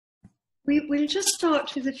We'll just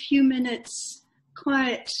start with a few minutes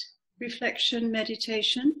quiet reflection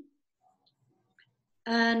meditation.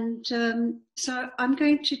 And so I'm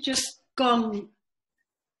going to just gong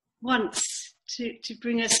once to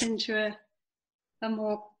bring us into a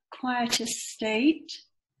more quieter state.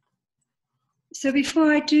 So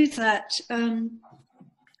before I do that,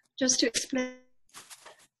 just to explain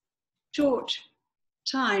short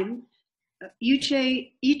time,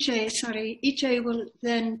 EJ will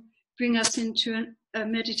then bring us into a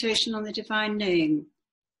meditation on the divine name.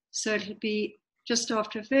 So it'll be just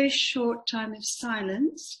after a very short time of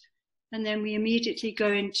silence, and then we immediately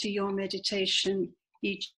go into your meditation.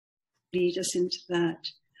 Each lead us into that.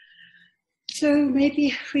 So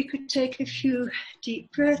maybe we could take a few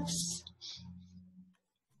deep breaths.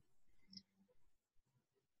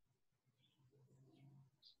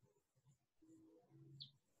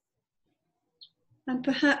 And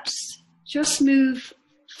perhaps just move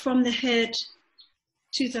from the head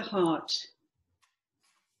to the heart,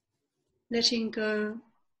 letting go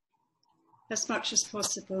as much as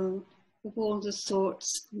possible of all the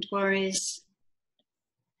thoughts and worries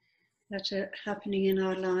that are happening in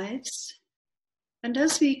our lives. And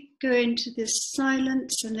as we go into this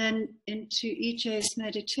silence and then into EJ's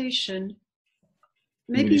meditation,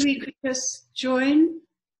 maybe we could just join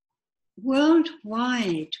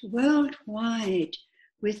worldwide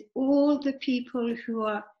with all the people who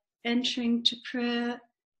are entering to prayer,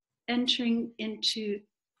 entering into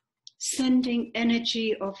sending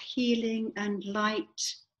energy of healing and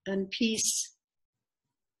light and peace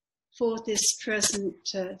for this present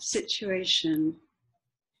situation.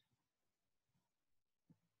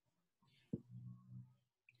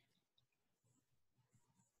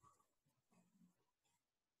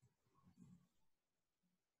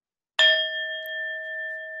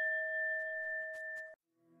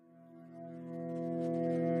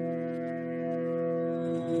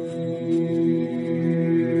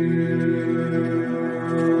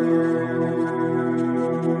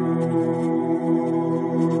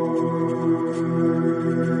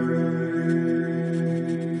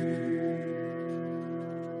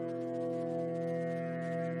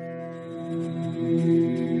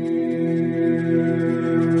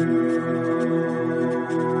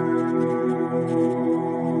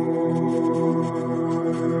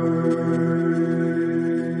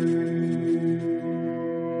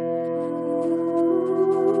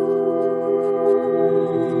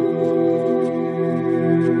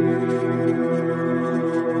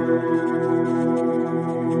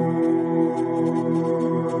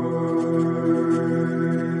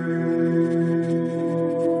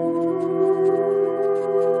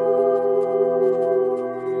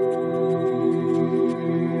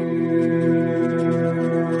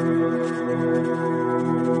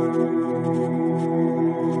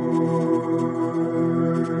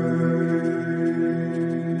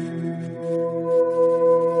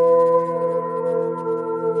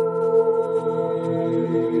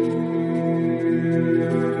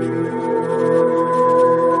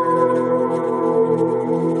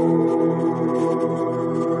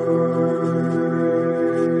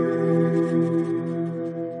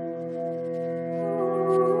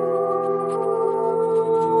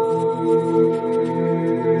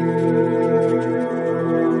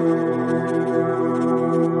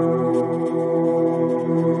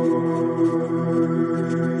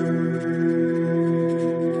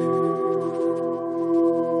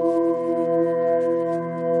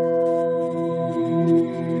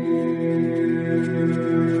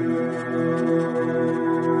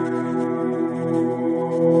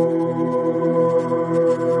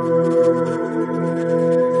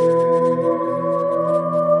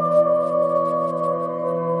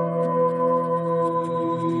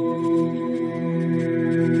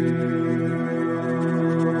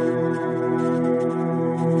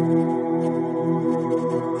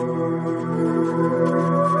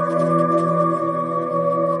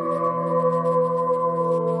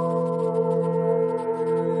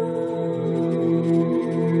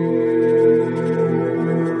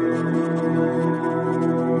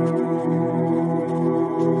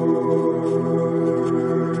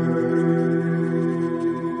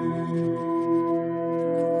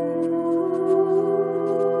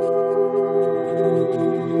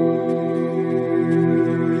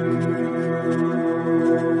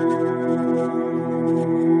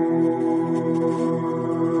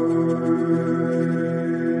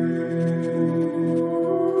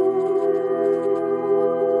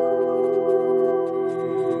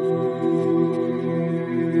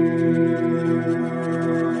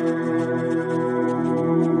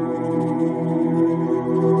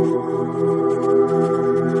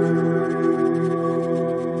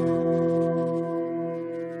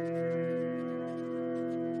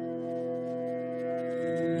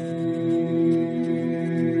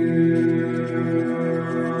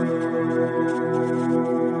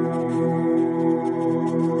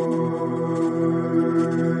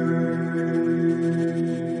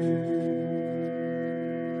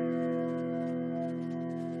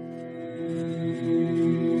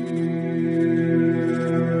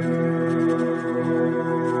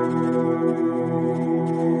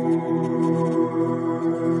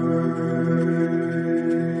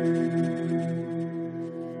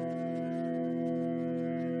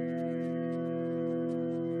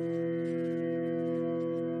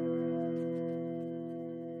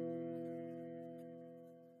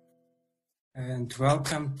 and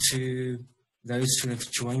welcome to those who have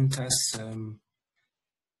joined us.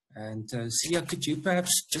 Celia, could you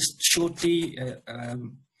perhaps just shortly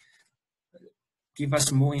give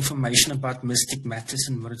us more information about Mystic Matters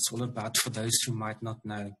and what it's all about for those who might not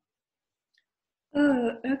know?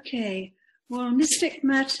 Oh, okay. Well, Mystic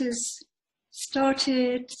Matters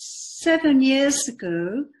started 7 years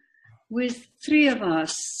ago with 3 of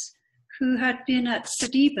us who had been at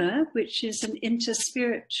Sadiba, which is an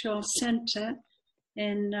interspiritual center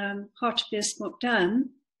in YHVH Mouton.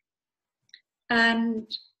 And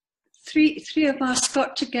three of us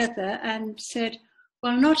got together and said,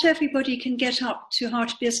 well, not everybody can get up to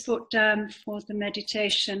YHVH Mouton for the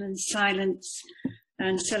meditation and silence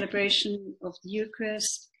and celebration of the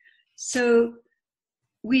Eucharist. So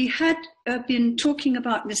we had been talking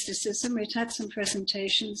about mysticism. We'd had some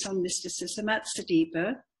presentations on mysticism at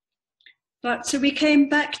Sadiba. But so we came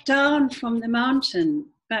back down from the mountain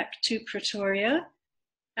back to Pretoria,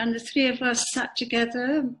 and the 3 of us sat together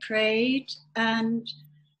and prayed and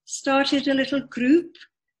started a little group.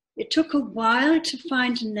 It took a while to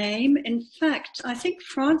find a name. In fact, I think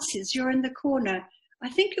Francis, you're in the corner. I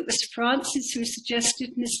think it was Francis who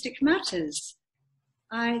suggested Mystic Matters.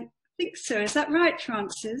 I think so. Is that right,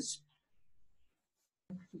 Francis?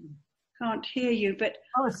 Can't hear you, but...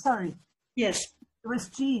 Oh, sorry. Yes. It was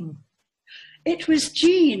Jean. It was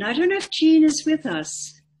Jean. I don't know if Jean is with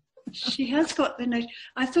us. She has got the note.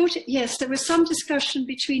 I thought, yes, there was some discussion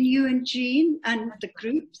between you and Jean and the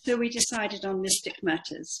group, so we decided on Mystic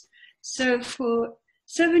Matters. So for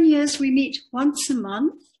 7 years, we meet once a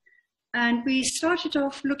month, and we started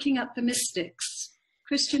off looking at the mystics,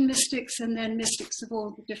 Christian mystics, and then mystics of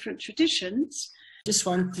all the different traditions. Just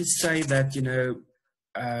want to say that, you know,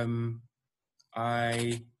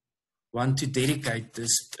 I want to dedicate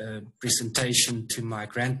this presentation to my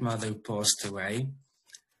grandmother who passed away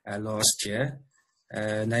last year.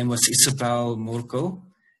 Her name was Isabel Morkel,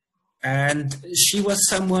 and she was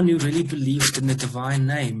someone who really believed in the divine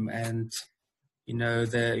name and, you know,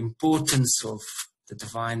 the importance of the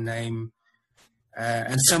divine name,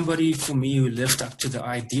 and somebody for me who lived up to the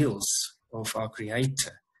ideals of our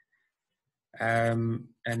Creator. And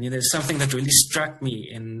you know, there's something that really struck me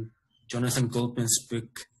in Jonathan Goldman's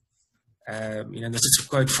book. You know, this is a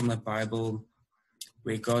quote from the Bible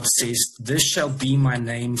where God says, "This shall be my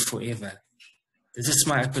name forever. This is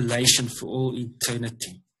my appellation for all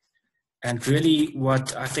eternity." And really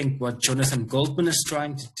what I think what Jonathan Goldman is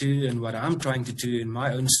trying to do and what I'm trying to do in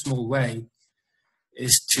my own small way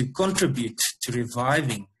is to contribute to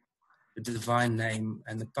reviving the divine name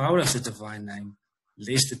and the power of the divine name,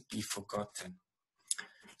 lest it be forgotten.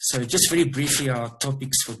 So just very briefly, our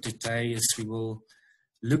topics for today is we will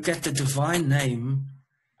look at the divine name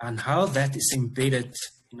and how that is embedded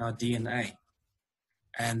in our DNA.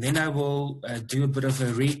 And then I will do a bit of a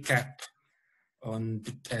recap on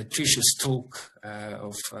Tricia's talk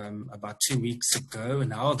of about 2 weeks ago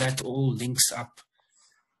and how that all links up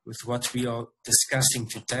with what we are discussing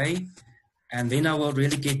today. And then I will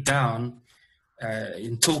really get down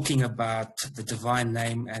in talking about the divine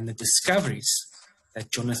name and the discoveries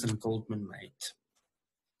that Jonathan Goldman made.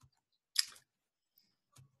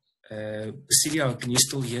 Celia, can you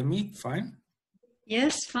still hear me? Fine?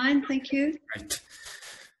 Yes, fine, thank you. Right.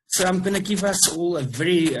 So I'm going to give us all a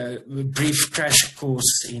very brief crash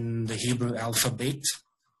course in the Hebrew alphabet.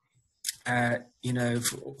 You know,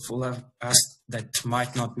 for all of us that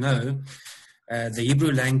might not know, the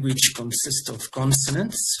Hebrew language consists of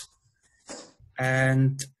consonants,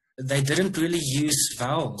 and they didn't really use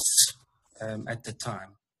vowels at the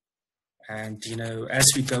time. And, you know, as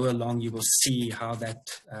we go along, you will see how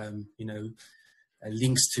that, you know,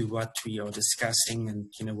 links to what we are discussing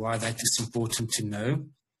and, you know, why that is important to know.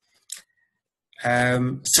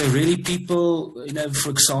 So really people, you know, for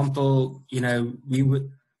example, you know,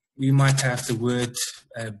 we might have the word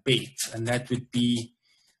bed, and that would be,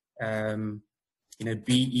 you know,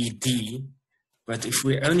 B-E-D. But if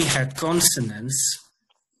we only had consonants,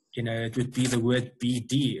 you know, it would be the word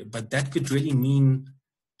B-D. But that could really mean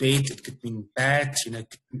bed, it could mean bad, you know, it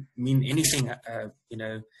could mean anything, you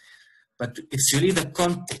know, but it's really the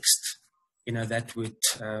context, you know, that would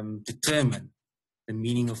determine the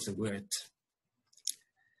meaning of the word.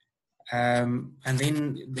 And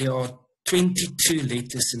then there are 22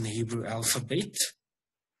 letters in the Hebrew alphabet.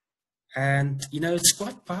 And, you know, it's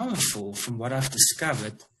quite powerful from what I've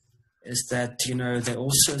discovered is that, you know, they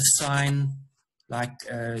also assign like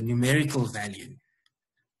a numerical value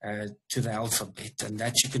to the alphabet, and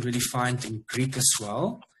that you can really find in Greek as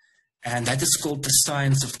well. And that is called the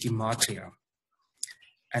science of gematria.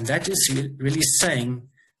 And that is really saying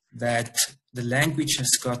that the language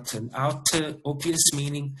has got an outer obvious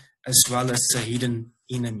meaning as well as a hidden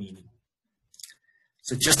inner meaning.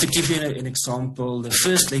 So just to give you an example, the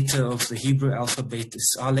first letter of the Hebrew alphabet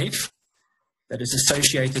is Aleph, that is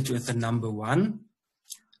associated with the number 1.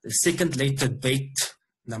 The second letter, Bet,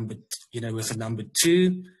 with the number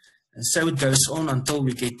 2, and so it goes on until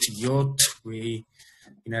we get to Yod, where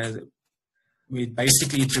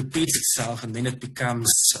basically it repeats itself, and then it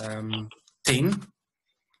becomes 10.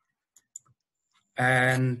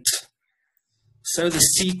 And so the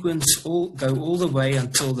sequence go all the way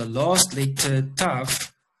until the last letter,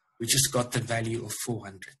 Tav, which has got the value of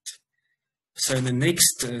 400. So in the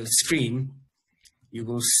next screen, you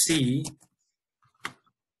will see,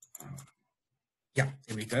 there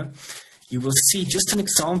we go. You will see just an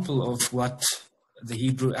example of what the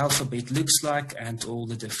Hebrew alphabet looks like and all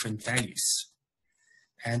the different values.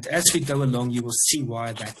 And as we go along, you will see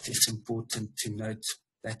why that is important to note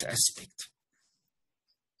that aspect.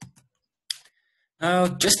 Now,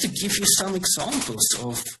 just to give you some examples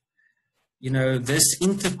of, this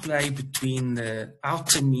interplay between the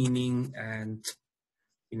outer meaning and,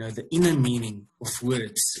 the inner meaning of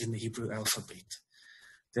words in the Hebrew alphabet.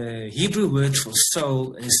 The Hebrew word for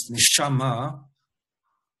soul is neshama,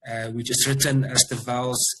 which is written as the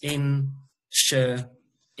vowels N, Sh,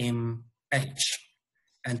 M, H.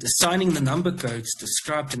 And assigning the number codes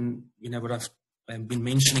described in, what I've been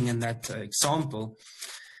mentioning in that example,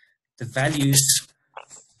 the values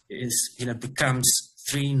becomes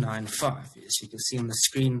 395. As you can see on the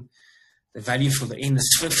screen, the value for the N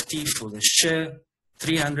is 50, for the Sh,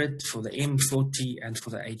 300, for the M, 40, and for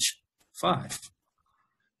the H, 5.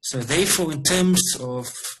 So therefore, in terms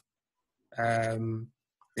of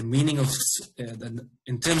the meaning of,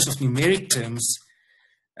 in terms of numeric terms,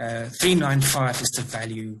 395 is the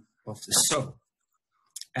value of the soul.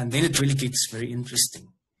 And then it really gets very interesting,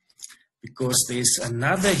 because there's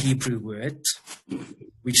another Hebrew word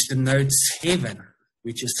which denotes heaven,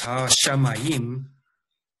 which is ha-shamayim.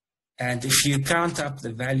 And if you count up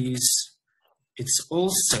the values, it's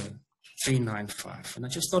also 395. And I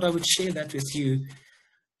just thought I would share that with you,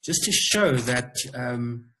 just to show that,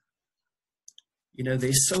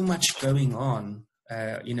 there's so much going on,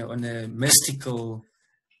 on a mystical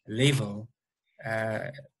level.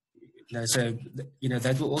 So,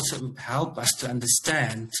 that will also help us to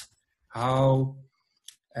understand how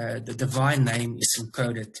the divine name is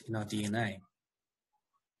encoded in our DNA.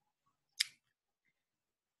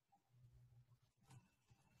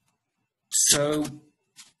 So,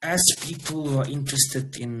 as people who are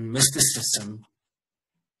interested in mysticism,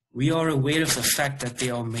 we are aware of the fact that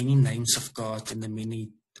there are many names of God in the many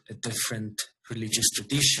different religious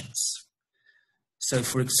traditions. So,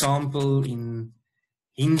 for example, in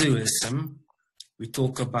Hinduism, we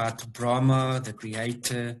talk about Brahma, the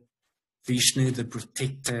creator, Vishnu, the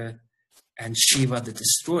protector, and Shiva, the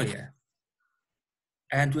destroyer.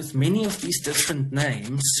 And with many of these different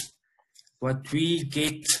names, what we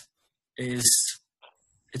get is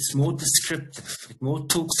it's more descriptive. It more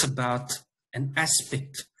talks about an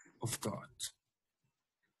aspect of God.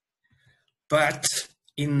 But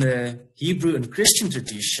in the Hebrew and Christian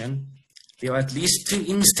tradition, there are at least 2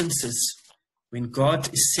 instances when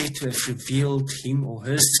God is said to have revealed him or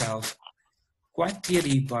herself quite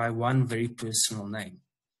clearly by one very personal name.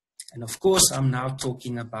 And of course, I'm now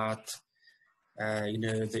talking about,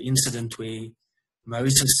 the incident where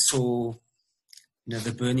Moses saw,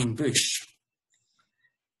 the burning bush.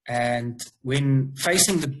 And when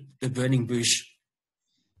facing the burning bush,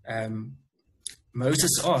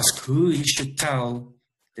 Moses asked who he should tell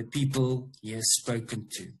the people he has spoken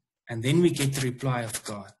to. And then we get the reply of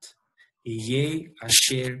God. Ehyeh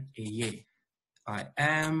asher ehyeh. I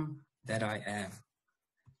am that I am.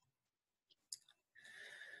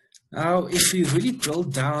 Now, if we really drill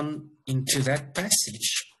down into that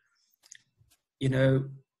passage,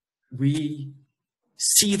 we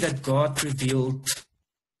see that God revealed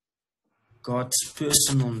God's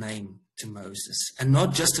personal name to Moses, and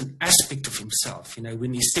not just an aspect of himself.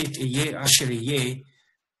 When he said Ehyeh asher ehyeh,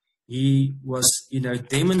 he was,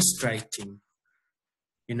 demonstrating,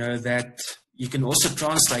 that you can also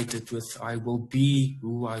translate it with I will be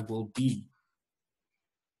who I will be.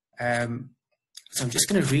 So I'm just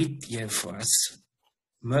going to read here for us.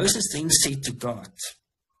 Moses then said to God,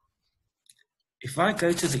 if I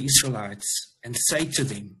go to the Israelites and say to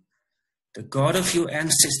them, the God of your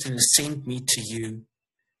ancestors has sent me to you,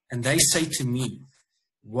 and they say to me,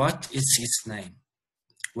 what is his name?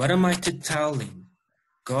 What am I to tell them?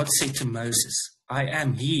 God said to Moses, I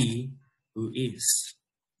am he who is.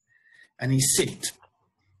 And he said,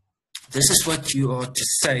 this is what you are to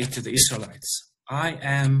say to the Israelites. I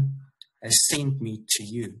am has sent me to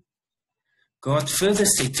you. God further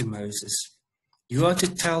said to Moses, you are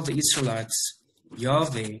to tell the Israelites,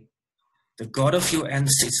 Yahweh, the God of your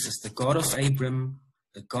ancestors, the God of Abram,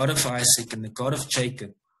 the God of Isaac, and the God of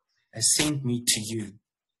Jacob, has sent me to you.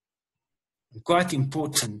 And quite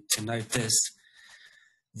important to note this.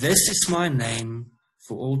 This is my name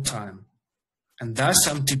for all time, and thus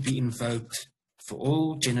I'm to be invoked for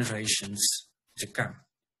all generations to come.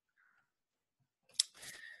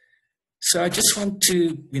 So I just want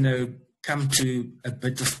to, come to a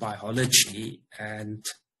bit of biology. And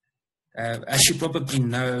as you probably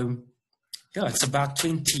know, it's about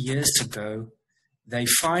 20 years ago, they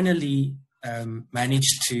finally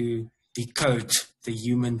managed to decode the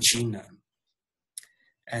human genome.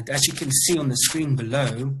 And as you can see on the screen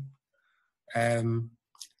below,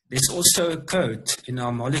 there's also a code in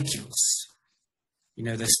our molecules.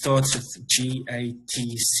 That starts with G, A,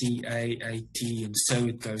 T, C, A, T, and so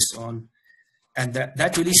it goes on. And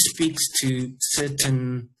that really speaks to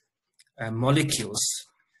certain molecules.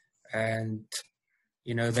 And,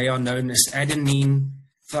 they are known as adenine,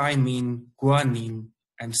 thymine, guanine,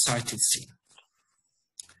 and cytosine.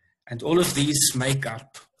 And all of these make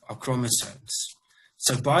up our chromosomes.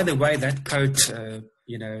 So, by the way, that code,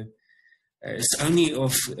 is only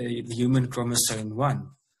of the human chromosome 1.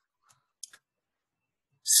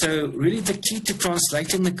 So, really the key to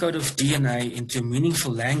translating the code of DNA into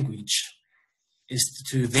meaningful language is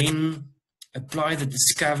to then apply the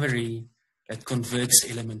discovery that converts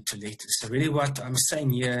element to letters. So really what I'm saying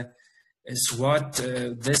here is what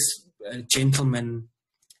this gentleman,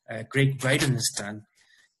 Gregg Braden, has done,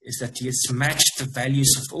 is that he has matched the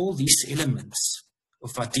values of all these elements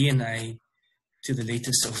of our DNA to the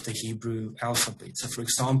letters of the Hebrew alphabet. So for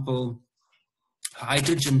example,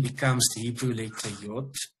 hydrogen becomes the Hebrew letter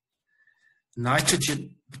Yod,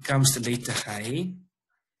 nitrogen becomes the letter He,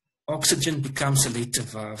 oxygen becomes the letter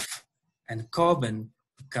Vav, and carbon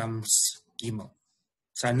becomes Gimel.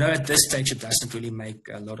 So I know at this stage it doesn't really make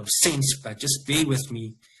a lot of sense, but just bear with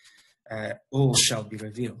me, all shall be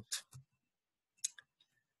revealed.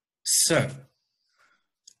 So,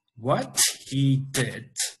 what he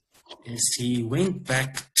did is he went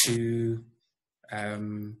back to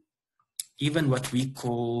even what we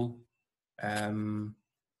call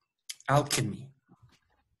alchemy.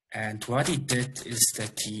 And what he did is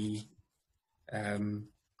that he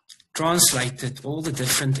translated all the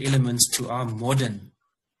different elements to our modern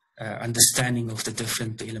understanding of the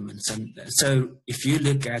different elements. And so if you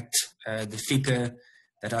look at the figure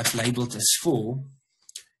that I've labeled as 4,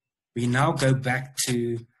 we now go back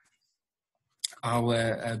to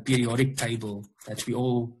our periodic table that we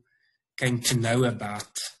all came to know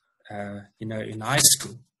about, in high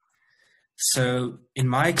school. So in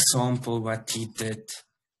my example, what he did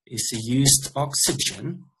is he used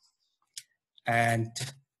oxygen, and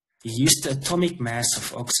he used the atomic mass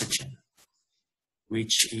of oxygen,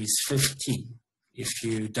 which is 15 if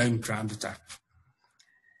you don't round it up.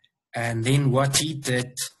 And then what he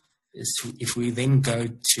did is, if we then go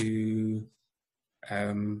to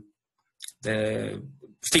the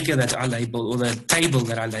figure that I labeled, or the table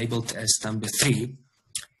that I labeled as number 3,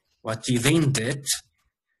 what he then did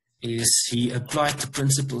is he applied the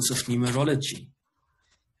principles of numerology.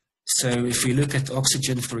 So if we look at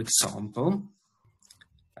oxygen, for example,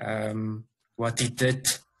 what he did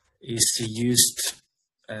is he used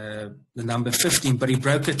the number 15, but he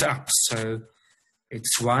broke it up. So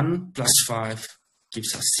it's 1 plus 5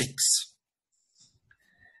 gives us 6.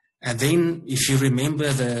 And then if you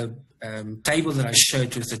remember the table that I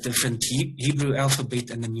showed with the different Hebrew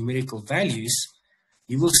alphabet and the numerical values,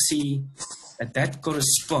 you will see that that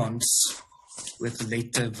corresponds with the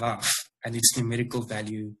letter Vav and its numerical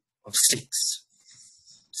value of 6.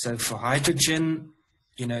 So for hydrogen,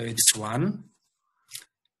 it's 1.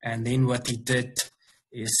 And then what he did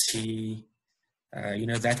is he,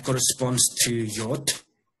 that corresponds to Yod,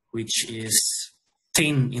 which is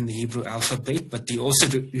 10 in the Hebrew alphabet, but he also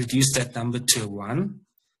reduced that number to 1.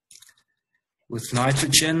 With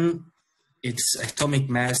nitrogen, its atomic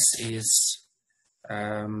mass is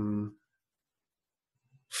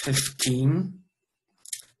 15.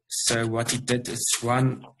 So what he did is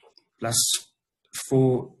 1 plus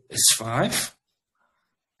 4 is 5.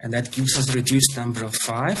 And that gives us a reduced number of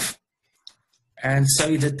 5. And so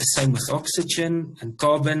he did the same with oxygen and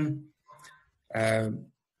carbon. The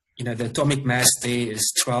atomic mass there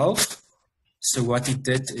is 12. So what he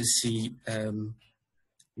did is he,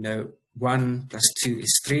 1 plus 2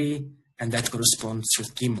 is 3, and that corresponds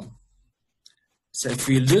with Gimel. So if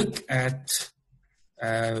we look at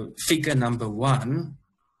figure number 1,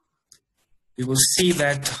 we will see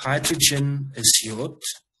that hydrogen is Yod,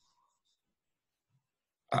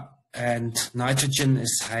 and nitrogen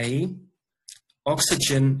is Hay,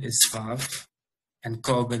 oxygen is Vav, and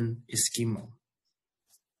carbon is Gimel.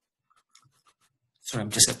 Sorry, I'm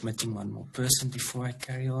just admitting one more person before I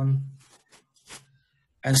carry on.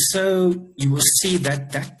 And so you will see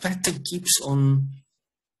that that pattern keeps on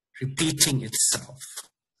repeating itself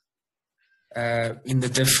in the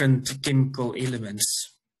different chemical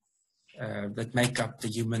elements that make up the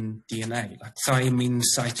human DNA, like thymine,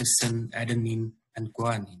 cytosine, adenine, and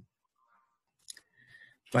guanine.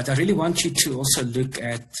 But I really want you to also look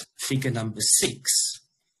at figure number 6.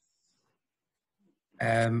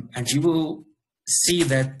 And you will see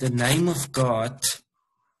that the name of God,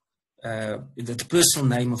 that the personal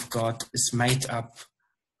name of God is made up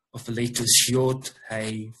of the letters Yod,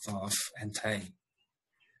 Hey, Vav, and Hey.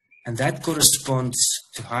 And that corresponds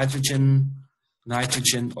to hydrogen,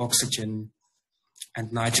 nitrogen, oxygen,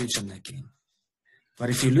 and nitrogen again. But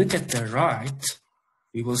if you look at the right,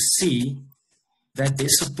 we will see that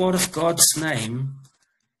there's a part of God's name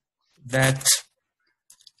that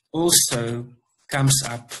also comes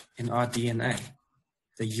up in our DNA,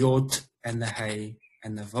 the Yod and the Hey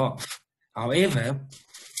and the Vav. However,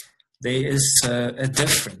 there is a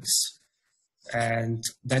difference, and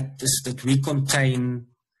that is that we contain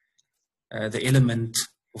the element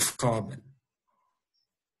of carbon.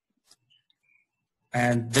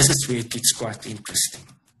 And this is where it gets quite interesting.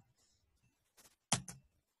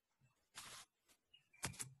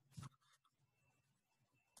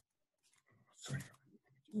 Sorry,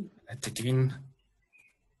 that again.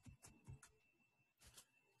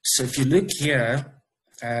 So if you look here,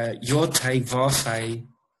 Yod, Hey, Vav, Hey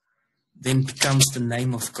then becomes the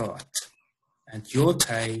name of God. And Yod,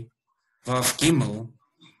 Hey, Vav, Gimel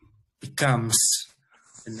becomes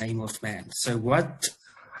the name of man. So what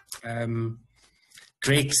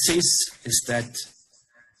Gregg says is that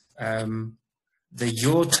the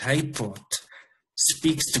Yod, Hey part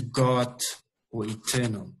speaks to God or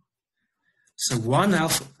eternal. So one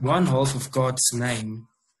half of God's name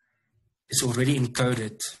is already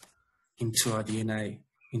encoded into our DNA,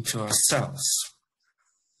 into our cells.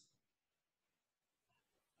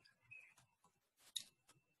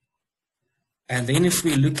 And then if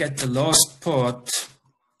we look at the last part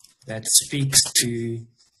that speaks to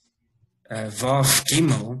Vav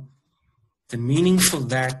Gimel, the meaning for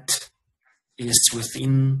that is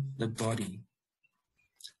within the body.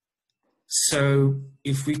 So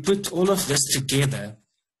if we put all of this together,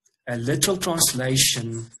 a literal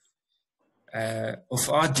translation of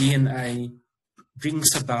our DNA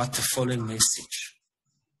brings about the following message: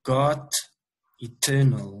 God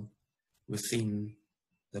eternal within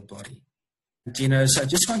the body. And, so I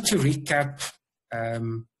just want to recap a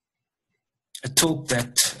talk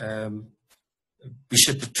that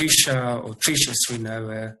Bishop Patricia, or Trish as we know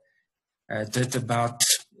her, did about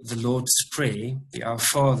the Lord's Prayer, the Our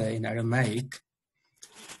Father in Aramaic.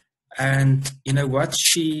 And what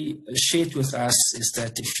she shared with us is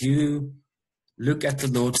that if you look at the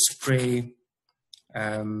Lord's Prayer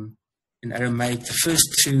in Aramaic, the first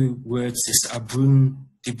 2 words is Abun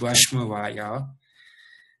Dibwashmawaya.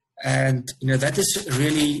 And, that is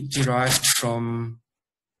really derived from,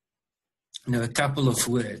 a couple of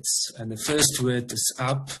words. And the first word is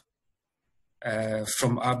Ab,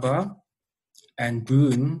 from Abba, and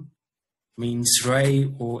Boon means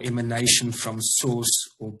ray or emanation from source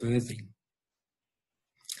or birthing.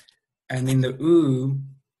 And then the U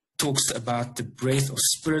talks about the breath or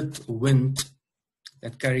spirit or wind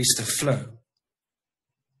that carries the flow.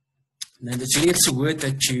 And it's a word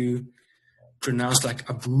that you pronounce like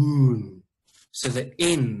Aboon. So the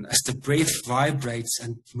N, as the breath vibrates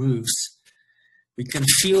and moves, we can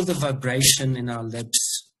feel the vibration in our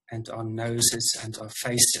lips and our noses and our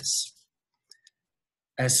faces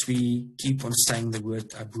as we keep on saying the word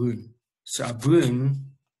Aboon. So Aboon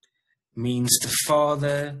means the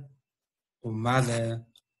father or mother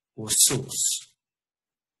or source.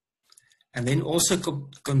 And then also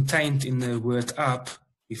contained in the word Ab,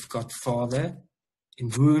 we've got father. In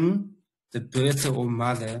Boon, the birther or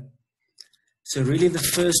mother. So really the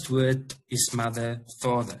first word is mother,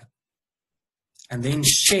 father. And then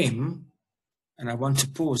Shem, and I want to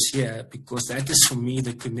pause here because that is for me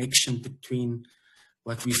the connection between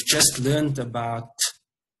what we've just learned about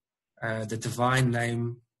the divine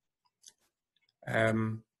name,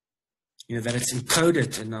 that it's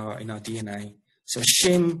encoded in our DNA. So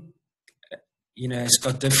Shem, it's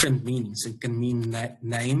got different meanings. It can mean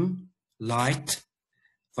name, light,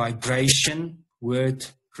 vibration, word,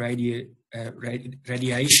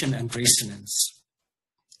 radiation, and resonance.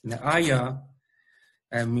 And the Aya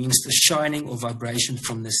means the shining or vibration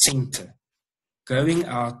from the center, going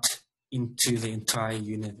out into the entire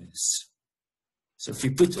universe. So if we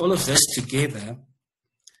put all of this together,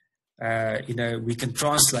 we can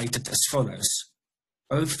translate it as follows.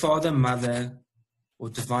 O Father, Mother, or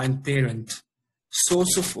Divine Parent,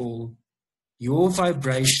 source of all, your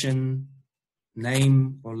vibration,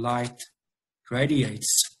 name, or light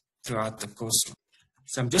radiates throughout the cosmos.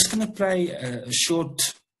 So I'm just going to play a short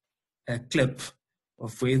clip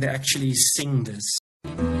of where they actually sing this.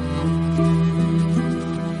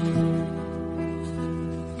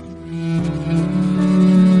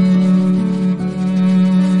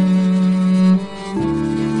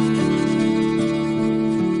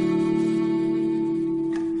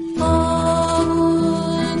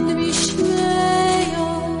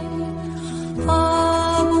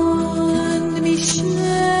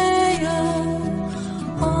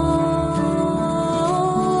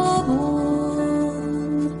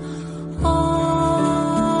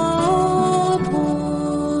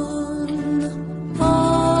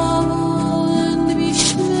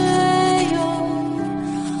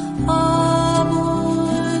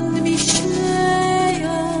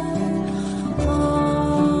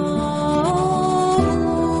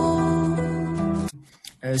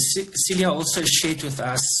 Celia also shared with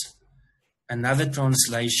us another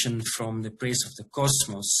translation from the Prayers of the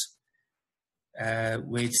Cosmos,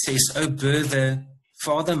 where it says, O birther,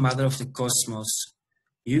 Father, Mother of the Cosmos,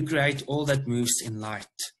 you create all that moves in light.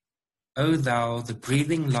 O thou, the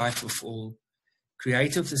breathing life of all,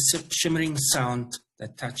 creator of the shimmering sound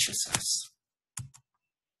that touches us.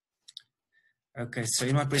 Okay, so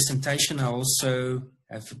in my presentation I also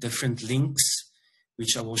have different links,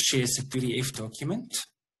 which I will share as a PDF document.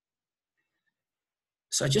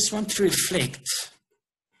 So I just want to reflect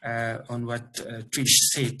on what Trish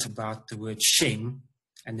said about the word Shem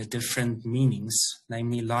and the different meanings,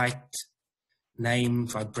 namely light, name,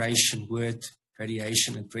 vibration, word,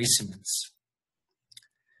 radiation, and resonance.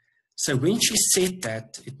 So when she said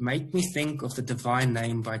that, it made me think of the Divine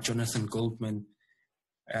Name by Jonathan Goldman,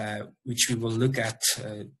 which we will look at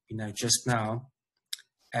just now.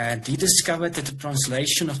 And he discovered that the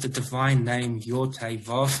translation of the Divine Name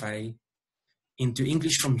Yod-Heh-Vav-Heh into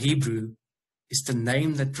English from Hebrew is the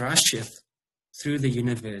name that rusheth through the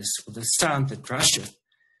universe, or the sound that rusheth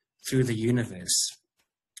through the universe.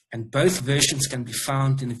 And both versions can be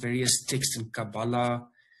found in various texts in Kabbalah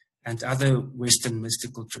and other Western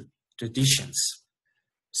mystical traditions.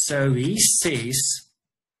 So he says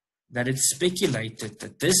that it's speculated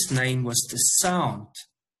that this name was the sound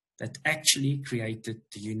that actually created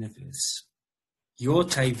the universe.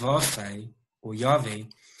 Yod-Heh-Vav-Heh, or Yahweh,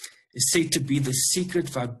 is said to be the secret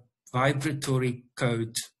vibratory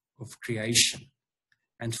code of creation.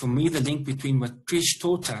 And for me, the link between what Trish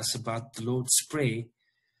taught us about the Lord's Prayer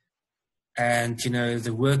and,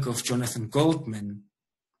 the work of Jonathan Goldman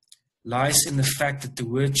lies in the fact that the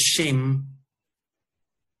word Shem,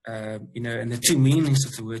 and the two meanings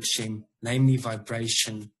of the word Shem, namely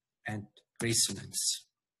vibration and resonance.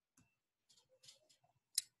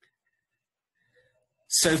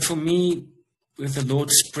 So for me, with the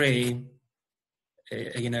Lord's Prayer,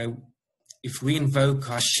 if we invoke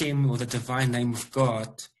Hashem, or the divine name of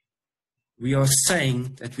God, we are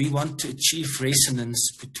saying that we want to achieve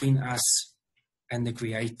resonance between us and the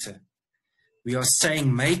Creator. We are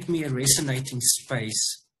saying, make me a resonating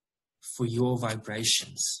space for your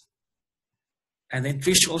vibrations. And then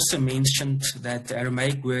Trish also mentioned that the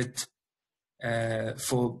Aramaic word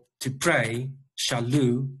for to pray,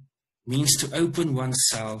 shalu, means to open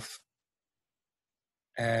oneself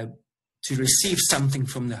to receive something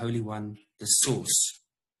from the Holy One, the Source.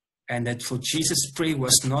 And that for Jesus, prayer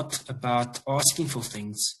was not about asking for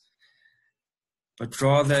things, but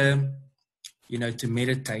rather, to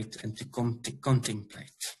meditate and to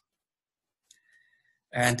contemplate.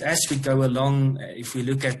 And as we go along, if we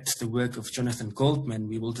look at the work of Jonathan Goldman,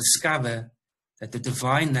 we will discover that the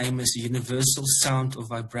divine name is a universal sound of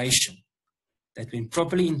vibration that, when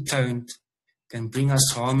properly intoned, can bring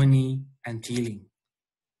us harmony and healing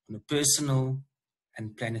on a personal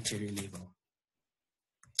and planetary level.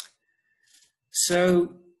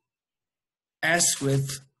 So, as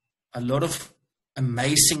with a lot of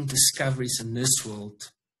amazing discoveries in this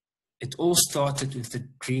world, it all started with a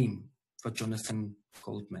dream for Jonathan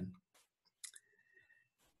Goldman.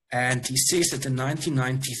 And he says that in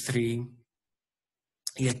 1993,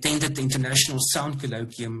 he attended the International Sound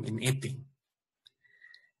Colloquium in Epping.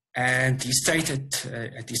 And he stayed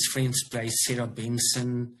at his friend's place, Sarah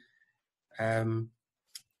Benson. And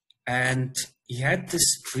he had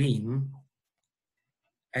this dream.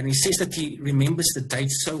 And he says that he remembers the date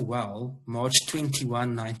so well, March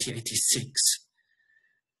 21, 1986.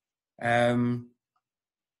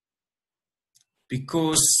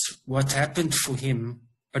 because what happened for him,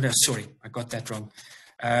 oh no, sorry, I got that wrong.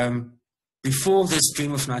 Before this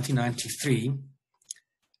dream of 1993,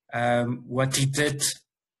 what he did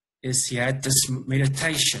is he had this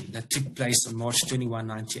meditation that took place on March 21,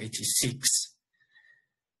 1986.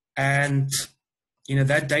 And,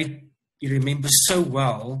 that date he remembers so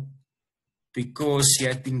well because he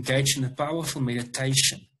had been engaged in a powerful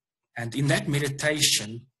meditation. And in that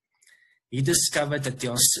meditation, he discovered that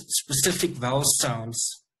there are specific vowel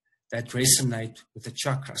sounds that resonate with the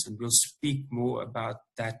chakras. And we'll speak more about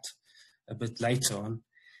that a bit later on.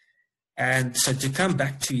 And so to come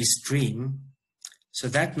back to his dream, so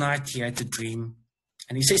that night he had a dream,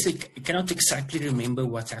 and he says he cannot exactly remember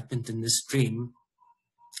what happened in this dream,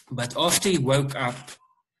 but after he woke up,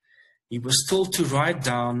 he was told to write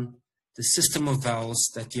down the system of vowels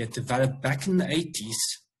that he had developed back in the 80s,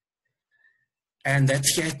 and that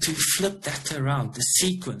he had to flip that around, the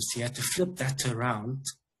sequence, he had to flip that around.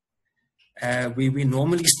 We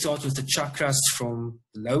normally start with the chakras from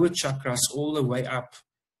the lower chakras all the way up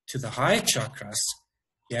to the higher chakras.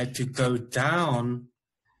 You had to go down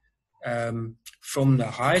from the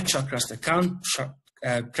higher chakras, the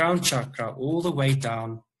crown chakra, all the way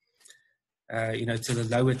down, to the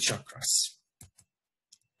lower chakras.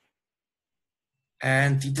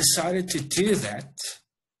 And he decided to do that.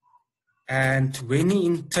 And when he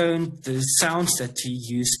intoned the sounds that he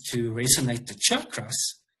used to resonate the chakras,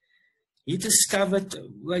 he discovered,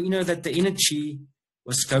 that the energy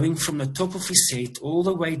was going from the top of his head all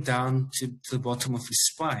the way down to the bottom of his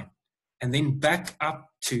spine, and then back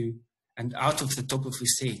up to and out of the top of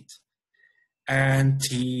his head. And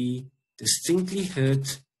he distinctly heard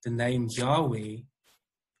the name Yahweh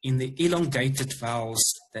in the elongated vowels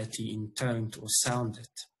that he intoned or sounded.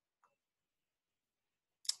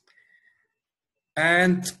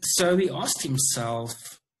 And so he asked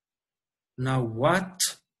himself, now what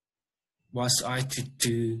was I to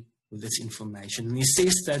do with this information? And he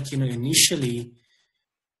says that, initially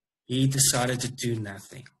he decided to do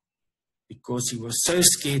nothing because he was so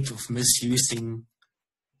scared of misusing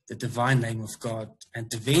the divine name of God.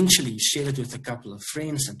 And eventually he shared it with a couple of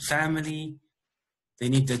friends and family.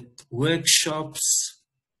 Then he did workshops,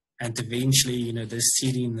 and eventually, this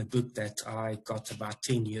CD in the book that I got about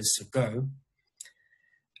 10 years ago.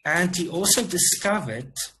 And he also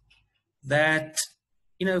discovered that,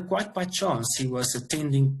 quite by chance, he was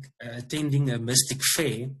attending a mystic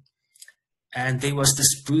fair, and there was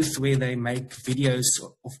this booth where they make videos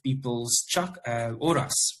of people's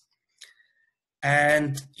auras.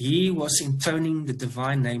 And he was intoning the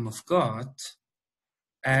divine name of God.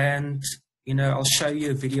 And, I'll show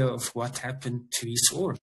you a video of what happened to his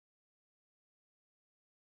aura.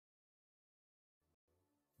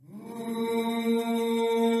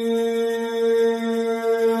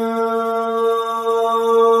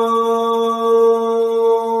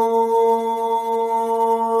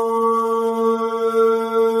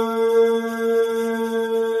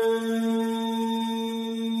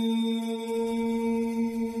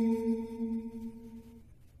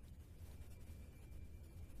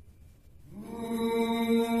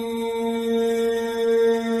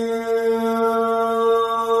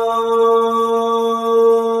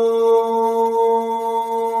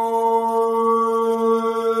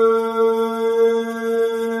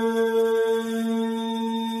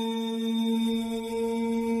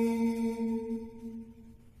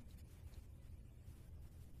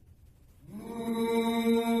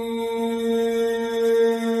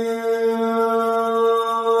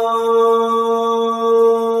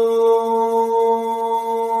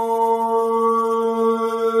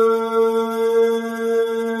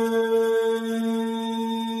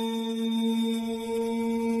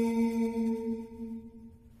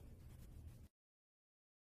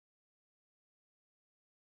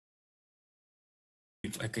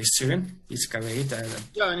 Okay, Surin, please go ahead.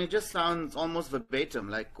 Yeah, and it just sounds almost verbatim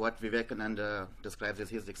like what Vivekananda describes as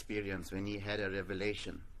his experience when he had a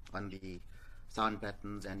revelation on the sound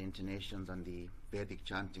patterns and intonations on the Vedic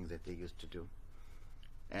chanting that they used to do.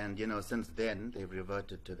 And, since then, they've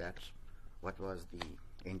reverted to that, what was the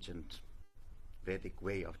ancient Vedic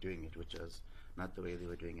way of doing it, which was not the way they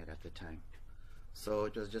were doing it at the time. So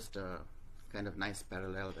it was just a kind of nice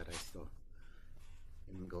parallel that I saw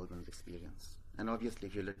in Goldman's experience. And obviously,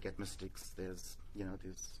 if you look at mystics, there's,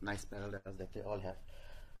 these nice parallels that they all have.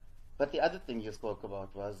 But the other thing you spoke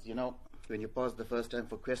about was, when you paused the first time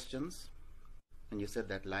for questions, and you said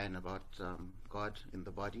that line about God in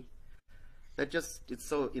the body, it's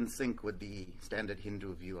so in sync with the standard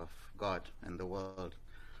Hindu view of God and the world.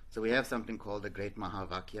 So we have something called the great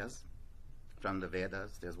Mahavakyas from the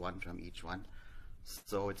Vedas. There's one from each one.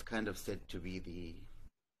 So it's kind of said to be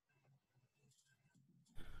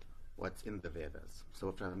what's in the Vedas.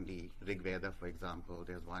 So from the Rig Veda, for example,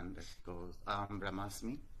 there's one that goes Aham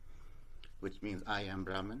Brahmasmi, which means I am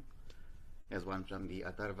Brahman. There's one from the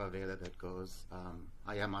Atharva Veda that goes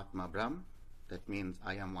I am Atma Brahm, that means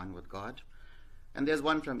I am one with God. And there's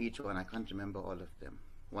one from each one, I can't remember all of them.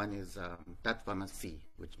 One is Tatvamasi,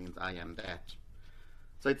 which means I am that.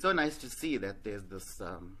 So it's so nice to see that there's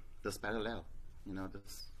this parallel,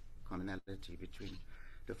 this commonality between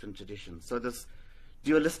different traditions. So this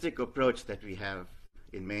dualistic approach that we have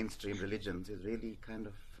in mainstream religions is really kind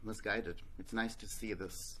of misguided. It's nice to see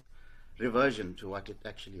this reversion to what it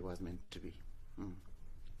actually was meant to be.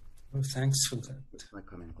 Well, thanks for that. That's my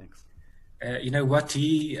comment, thanks. What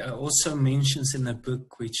he also mentions in the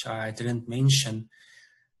book, which I didn't mention,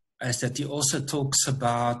 is that he also talks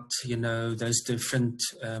about, those different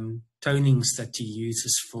tonings that he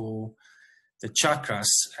uses for the chakras.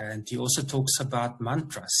 And he also talks about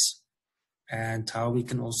mantras and how we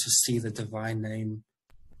can also see the divine name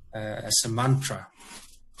as a mantra.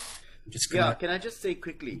 Can I just say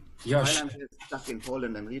quickly, while I'm here stuck in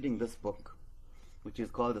Poland, I'm reading this book, which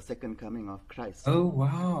is called The Second Coming of Christ. Oh,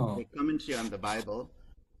 wow. A commentary on the Bible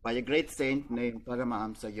by a great saint named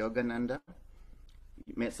Paramahamsa Yogananda.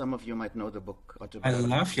 Some of you might know the book. I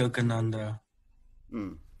love Yogananda.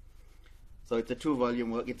 So it's a 2-volume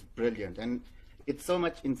work. It's brilliant. And it's so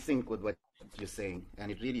much in sync with what you're saying.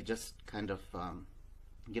 And it really just kind of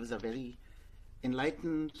gives a very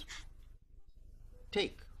enlightened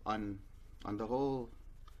take on the whole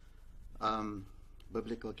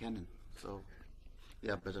biblical canon. So,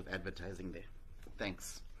 yeah, a bit of advertising there.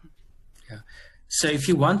 Thanks. Yeah. So if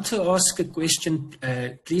you want to ask a question,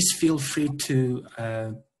 please feel free to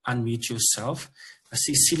unmute yourself.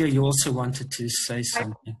 Cecilia, you also wanted to say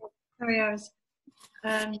something. Sorry, I was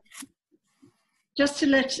just to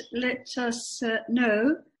let us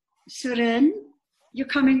know, Suren, you're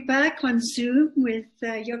coming back on Zoom with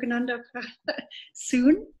Yogananda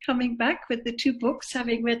soon, coming back with the 2 books,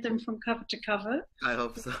 having read them from cover to cover. I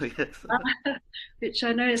hope so, yes. Which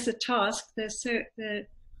I know is a task. They're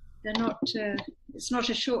not, it's not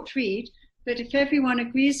a short read, but if everyone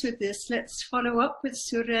agrees with this, let's follow up with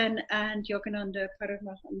Suren and Yogananda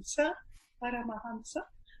Paramahansa,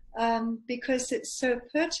 because it's so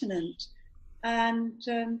pertinent. And,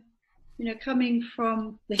 coming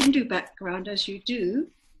from the Hindu background, as you do,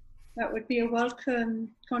 that would be a welcome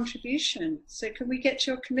contribution. So can we get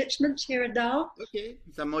your commitment here and now? Okay,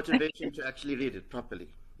 some motivation to actually read it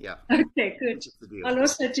properly. Yeah. Okay, good. I'll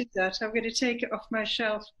also do that. I'm going to take it off my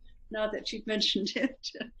shelf now that you've mentioned it.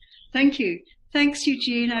 Thank you. Thanks,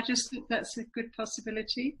 Eugene. I just think that's a good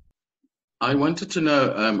possibility. I wanted to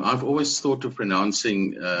know, I've always thought of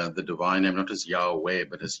pronouncing the divine name not as Yahweh,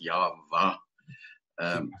 but as Yahweh.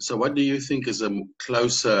 So what do you think is a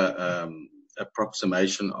closer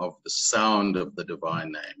approximation of the sound of the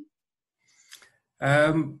divine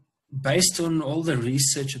name? Based on all the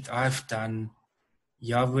research that I've done,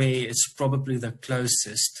 Yahweh is probably the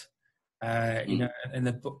closest. And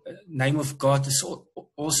the name of God is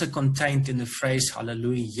also contained in the phrase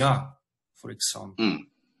Hallelujah, for example.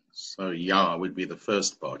 So Yah would be the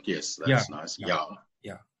first part. Yes, that's nice. Yah.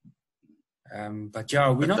 Yeah. But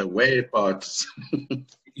we're not the where part.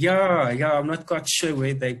 I'm not quite sure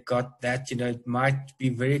where they got that. It might be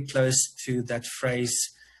very close to that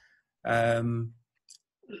phrase, Asher,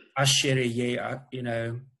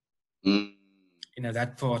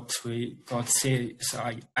 that part where God says,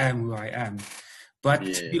 I am who I am. But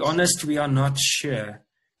to be honest, we are not sure.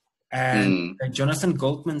 And Jonathan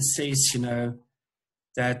Goldman says,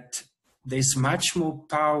 that there's much more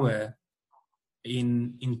power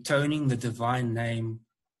in intoning the divine name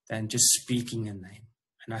than just speaking a name.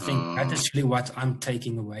 And I think that is really what I'm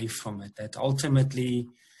taking away from it, that ultimately,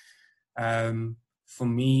 for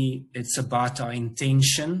me, it's about our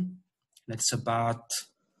intention, and it's about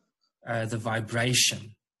the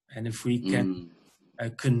vibration. And if we can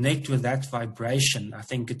connect with that vibration, I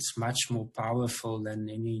think it's much more powerful than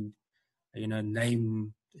any,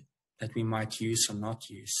 name that we might use or not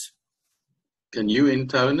use. Can you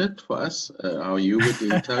intone it for us? How you would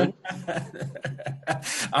intone?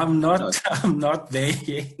 I'm not there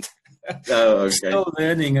yet. Oh, okay. Still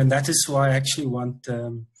learning, and that is why I actually want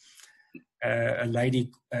a lady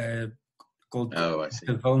called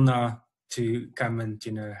Vilna to come and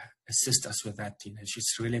assist us with that.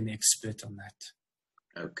 She's really an expert on that.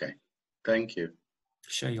 Okay, thank you.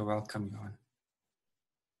 Sure, you're welcome, Johan.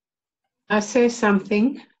 I say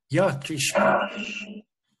something. Yeah, Trish.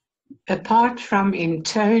 Apart from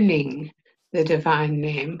intoning the divine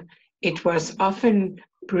name, it was often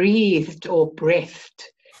breathed or breathed.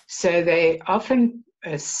 So they often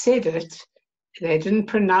said it, they didn't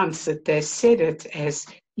pronounce it, they said it as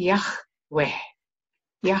Yahweh,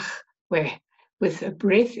 Yahweh, with a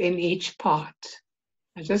breath in each part.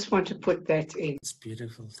 I just want to put that in. It's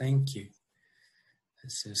beautiful. Thank you.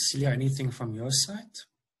 So, Celia, anything from your side?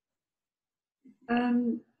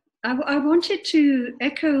 I wanted to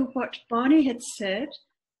echo what Barney had said.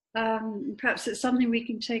 Perhaps it's something we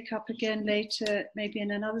can take up again later, maybe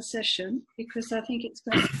in another session, because I think it's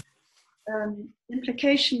got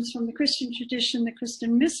implications from the Christian tradition, the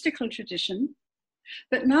Christian mystical tradition.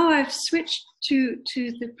 But now I've switched to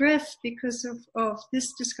the breath because of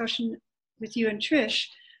this discussion with you and Trish.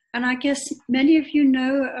 And I guess many of you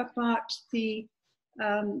know about the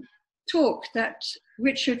talk that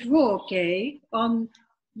Richard Rohr gave on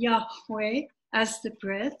Yahweh as the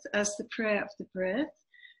breath, as the prayer of the breath.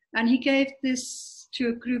 And he gave this to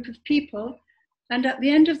a group of people. And at the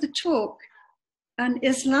end of the talk, an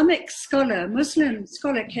Islamic scholar, Muslim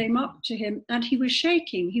scholar, came up to him and he was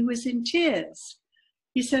shaking. He was in tears.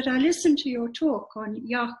 He said, I listened to your talk on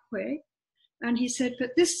Yahweh. And he said,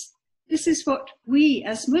 but this is what we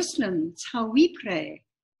as Muslims, how we pray.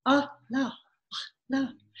 Allah,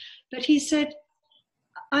 Allah. But he said,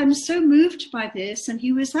 I'm so moved by this. And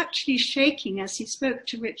he was actually shaking as he spoke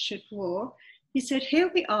to Richard Rohr. He said, here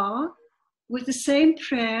we are with the same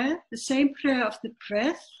prayer of the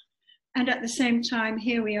breath. And at the same time,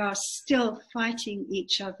 here we are still fighting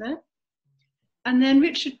each other. And then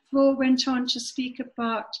Richard Rohr went on to speak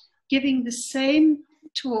about giving the same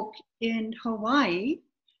talk in Hawaii.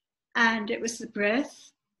 And it was the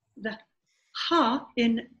breath. The ha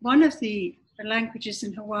in one of the languages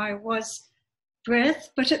in Hawaii was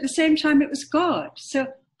breath, but at the same time it was God. So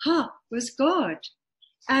ha was God.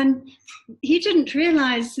 And he didn't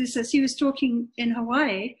realize this as he was talking in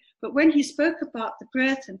Hawaii, but when he spoke about the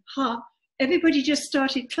breath and ha, everybody just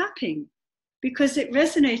started clapping because it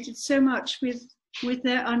resonated so much with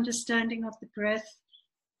their understanding of the breath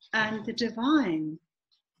and the divine.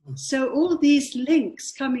 So all these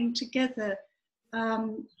links coming together,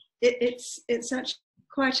 it's actually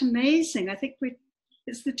quite amazing. I think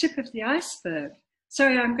it's the tip of the iceberg.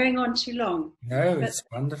 Sorry, I'm going on too long. No, it's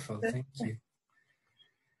wonderful. Thank you.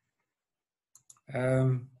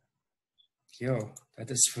 Yeah,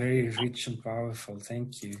 that is very rich and powerful.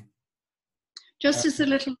 Thank you. Just as a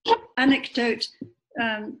little anecdote,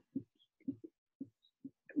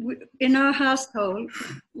 in our household,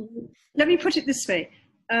 let me put it this way.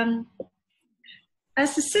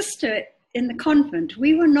 As a sister in the convent,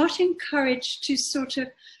 we were not encouraged to sort of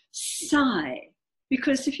sigh,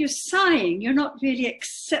 because if you're sighing, you're not really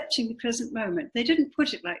accepting the present moment. They didn't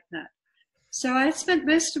put it like that. So I spent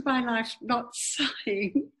most of my life not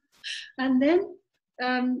sighing. And then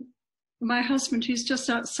my husband, who's just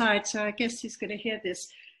outside, so I guess he's going to hear this,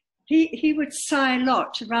 he would sigh a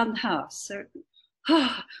lot around the house. So,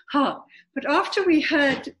 ha, ha. But after we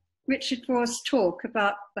heard Richard Rohr's talk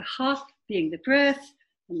about the ha being the breath,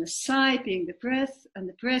 and the sigh being the breath, and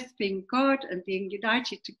the breath being God and being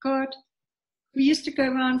united to God, we used to go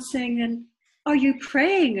around saying then, are you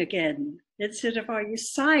praying again? Instead of, are you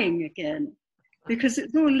sighing again? Because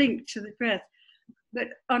it's all linked to the breath. But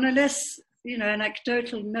on a less,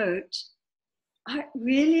 anecdotal note, I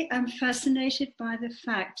really am fascinated by the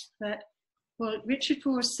fact that, well, Richard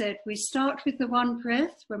Rohr said, we start with the one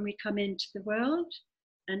breath when we come into the world,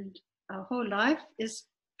 and our whole life is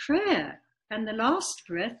prayer. And the last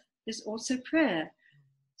breath is also prayer.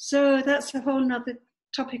 So that's a whole nother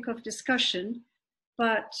topic of discussion,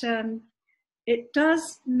 but it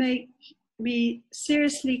does make me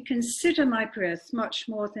seriously consider my breath much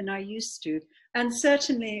more than I used to. And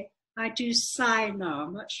certainly I do sigh now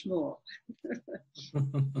much more.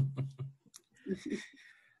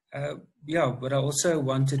 Yeah, what I also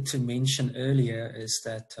wanted to mention earlier is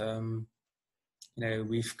that,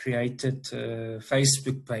 we've created a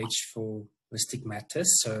Facebook page for Mystic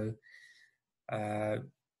Matters. So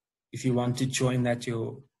if you want to join that,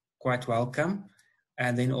 you're quite welcome.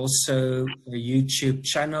 And then also a YouTube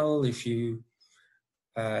channel, if you,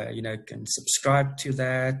 can subscribe to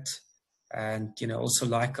that. And, also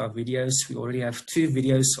like our videos. We already have 2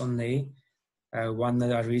 videos on there. One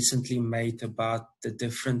that I recently made about the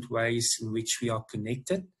different ways in which we are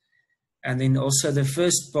connected. And then also the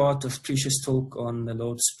first part of Trisha's talk on the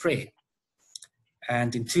Lord's Prayer.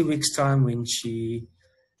 And in 2 weeks' time, when she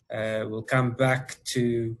will come back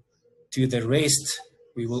to the rest,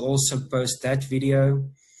 we will also post that video.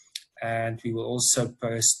 And we will also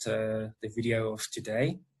post the video of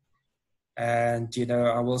today. And,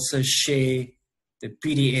 I will also share the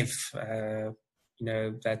PDF,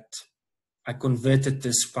 that I converted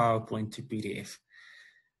this PowerPoint to PDF.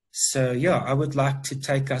 So yeah, I would like to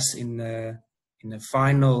take us in a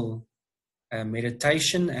final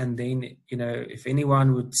meditation, and then, you know, if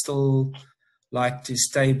anyone would still like to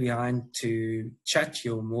stay behind to chat,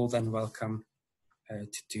 you're more than welcome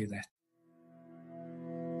to do that.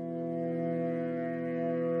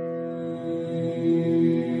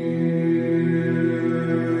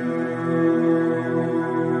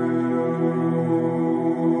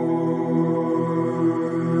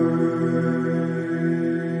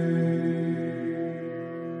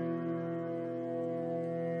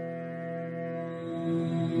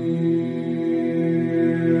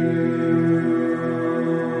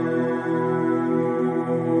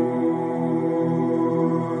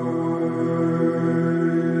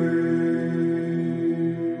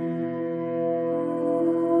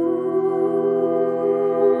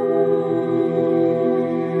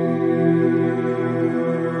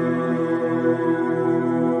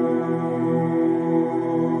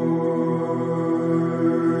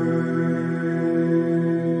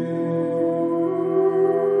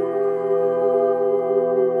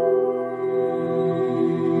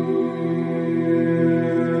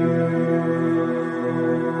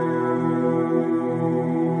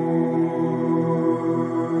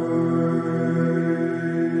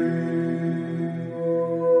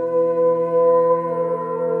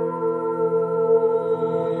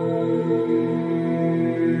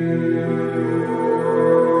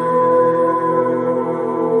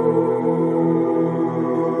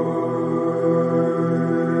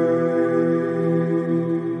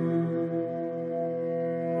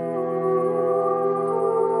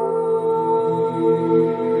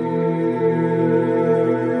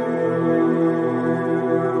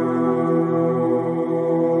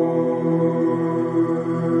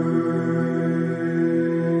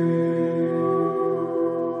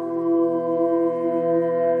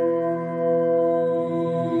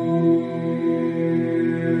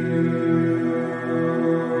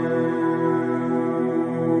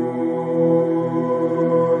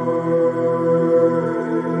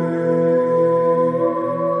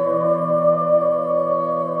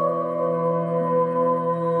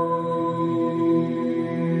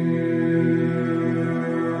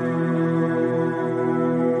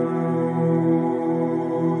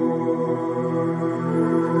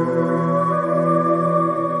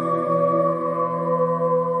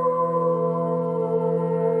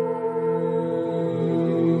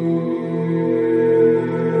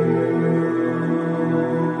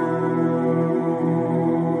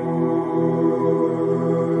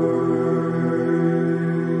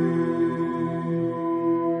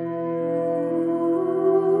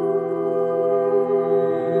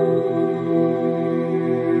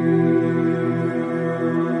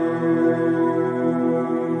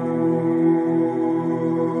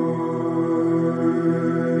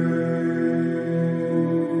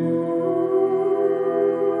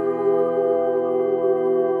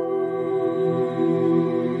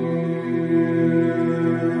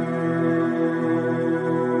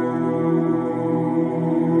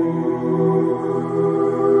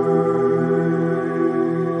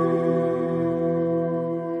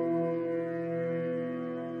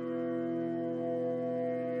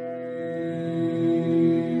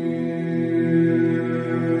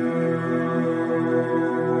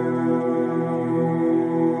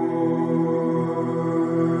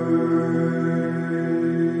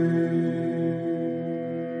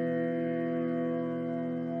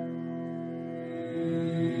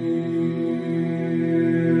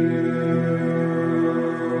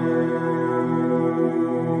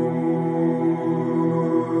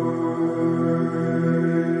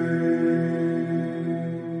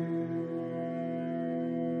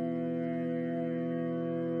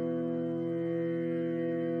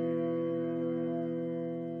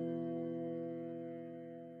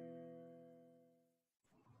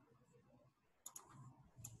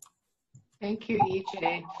 Thank you,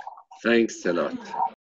 EJ. Thanks a lot.